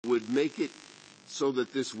would make it so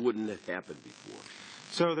that this wouldn't have happened before?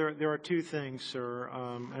 So there are two things, sir,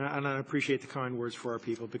 and I appreciate the kind words for our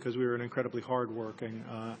people, because we were an incredibly hardworking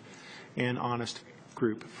and honest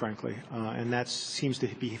group, frankly, and that seems to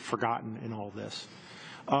be forgotten in all this.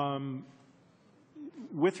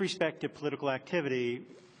 With respect to political activity,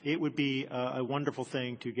 it would be a wonderful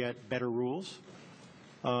thing to get better rules,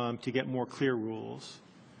 to get more clear rules,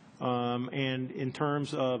 and in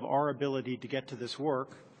terms of our ability to get to this work,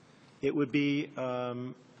 it would be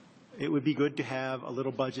good to have a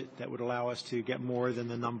little budget that would allow us to get more than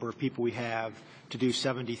the number of people we have to do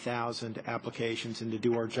 70,000 applications and to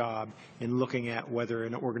do our job in looking at whether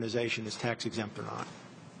an organization is tax exempt or not.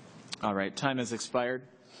 All right. Time has expired.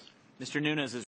 Mr. Nunes is